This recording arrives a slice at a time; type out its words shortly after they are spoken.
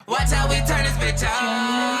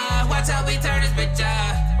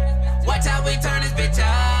Watch how we turn this bitch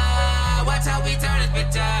up. Watch how we turn this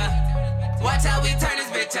bitch up. Watch how we turn this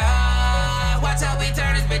bitch up. Watch how we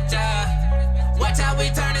turn this bitch up. Watch how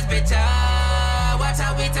we turn this bitch up. Watch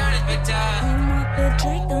how we turn this bitch up. I'm off that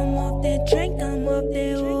drink, I'm off that drink, I'm off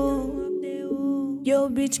that ooh. Yo,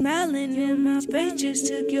 bitch smiling in my face, just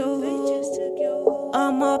took your ooh.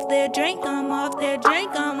 I'm off that drink, I'm off that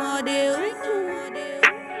drink, I'm off that ooh.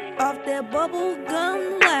 Off that bubble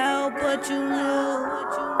gum loud, but you know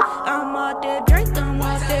I'm off that drink, I'm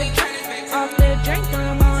off that drink, off that drink,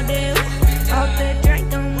 I'm off that ooh. Off that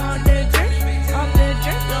drink, I'm off that drink, off that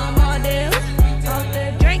drink, I'm off that ooh. Off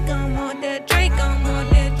that drink, I'm off that drink, I'm off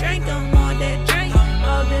that drink, I'm off that drink,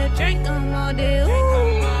 off that drink, I'm off that ooh.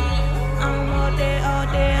 I'm all day, all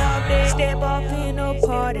day, all day. Step off in the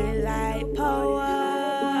party like power.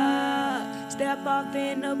 Step off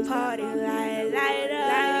in the party like light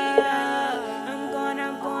up. I'm gone,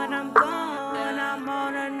 I'm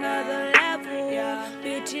on another level.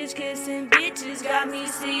 Bitches kissing bitches, got me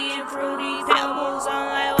seeing fruity pebbles.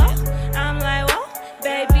 I'm like, whoa,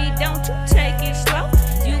 baby, don't you take it slow.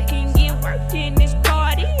 You can get work in this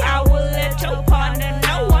party. I will let your partner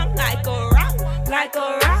know I'm like a rock, like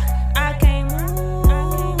a rock. I can't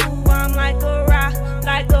move. I'm like a rock,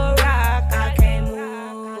 I can't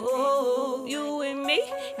move. You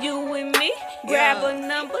and me, grab a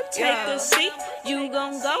number, take a seat. You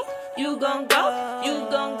gon' go, you gon' go, you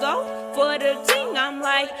gon' go for the team. I'm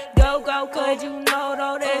like, go, cause you know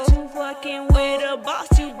though that you fucking with a boss.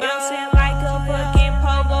 You bouncing like a fucking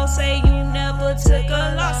pogo. Say you never took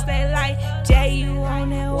a loss. They like, Jay, you on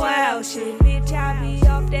that wild shit. Bitch, I be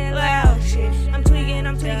off that loud shit. I'm tweaking. They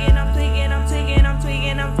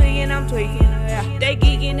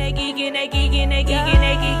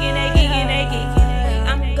geeking.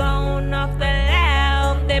 I'm going off the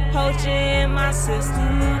loud. They poaching in my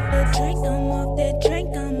system. I'm off that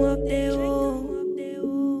drink, I'm off that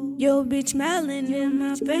ooh. Yo, bitch smiling in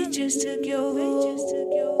my face, just took your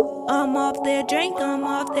ooh. I'm off that drink, I'm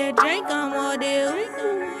off that drink, I'm off that ooh.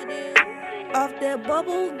 Off that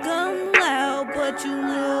bubble gum loud, but you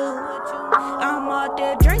know I'm off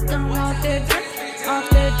that drink, I'm off that drink. Off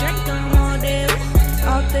that drink, I'm on that.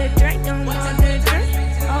 Off that drink, I'm on that drink.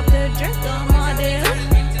 Off that drink, I'm on that.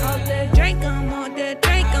 Off that drink, I'm on that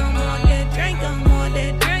drink. I'm on that drink, I'm on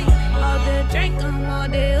that drink. Off that drink, I'm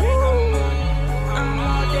on that. I'm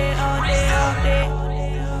all day, all day, all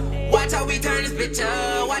day. Watch how we turn this bitch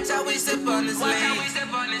up. Watch how we sip on this lane.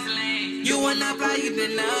 You wanna fly, you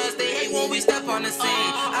than us. They hate when we step on the scene.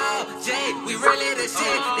 Oh, Jay, we really the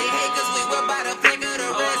shit. They hate cause we were by the flick of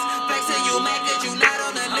the wrist. Flexing you mad cause you not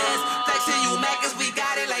on the list. Flexing you mad cause we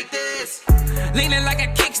got it like this. Leaning like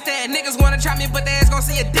a kickstand. Niggas wanna try me, but they ass gon'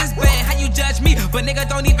 see a disband. How you judge me, but nigga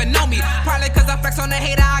don't even know me. Probably cause I flex on the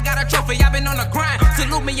hater, I got a trophy. I been on the grind.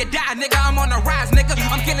 Salute me, you die, nigga. I'm on the rise, nigga.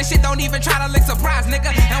 I'm killing shit, don't even try to lick surprise,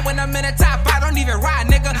 nigga. And when I'm in the top 5, don't even ride,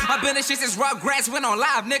 nigga. I've been in shit since Rugrats went on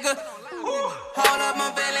live, nigga. Hold up,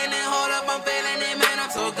 I'm feeling it, man,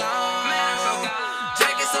 I'm so gone.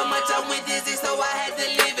 Drinking so much, I'm with dizzy, so I had to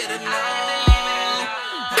leave it alone.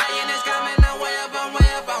 Highness coming, I'm way up.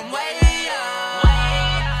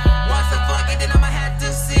 Once I fuck it, then I'ma have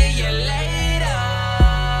to see you later.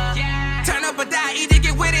 Turn up or die, either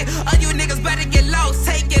get with it, or you niggas better get lost.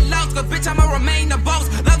 Take it lost, cause bitch, I'ma remain the boss.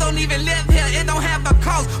 Love don't even live here, it don't have a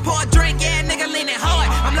cost. Pour a drink, yeah, nigga leaning hard.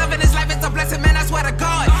 I'm loving this life, it's a blessing, man, I swear to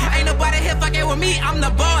God. Ain't nobody here fucking with me, I'm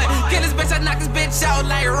the boy. Kill this bitch, I knock this bitch out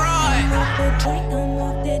like Roy. I'm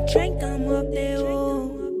off that drink, I'm off that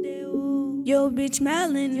ooh. Yo, bitch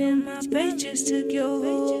smiling in my face, just took your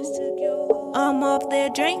ooh. I'm off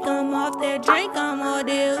that drink, I'm off that drink, I'm off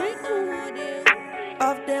that ooh.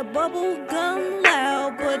 Off that bubble gum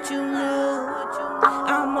loud, but you know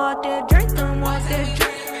I'm off that drink, I'm off that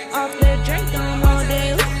drink. Off that drink, I'm off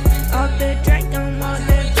that ooh. Off that drink, I'm off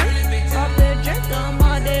that drink. Off that drink, I'm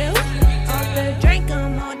off that ooh. Off that drink,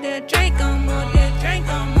 I'm off that drink, I'm off that drink,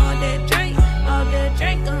 I'm off that drink. Off that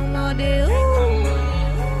drink, I'm off that ooh.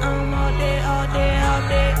 I'm all day, all day, all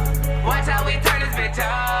day. Watch how we turn this bitch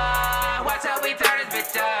up. Watch how we turn this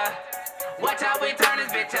bitch up. Watch how we turn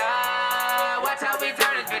this bitch up. Watch how we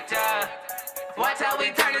turn this bitch up. Watch how we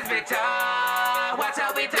turn this bitch up. Watch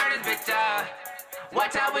how we turn this bitch up.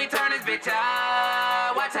 Watch how we turn this bitch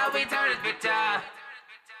up. Watch how we turn this bitch up.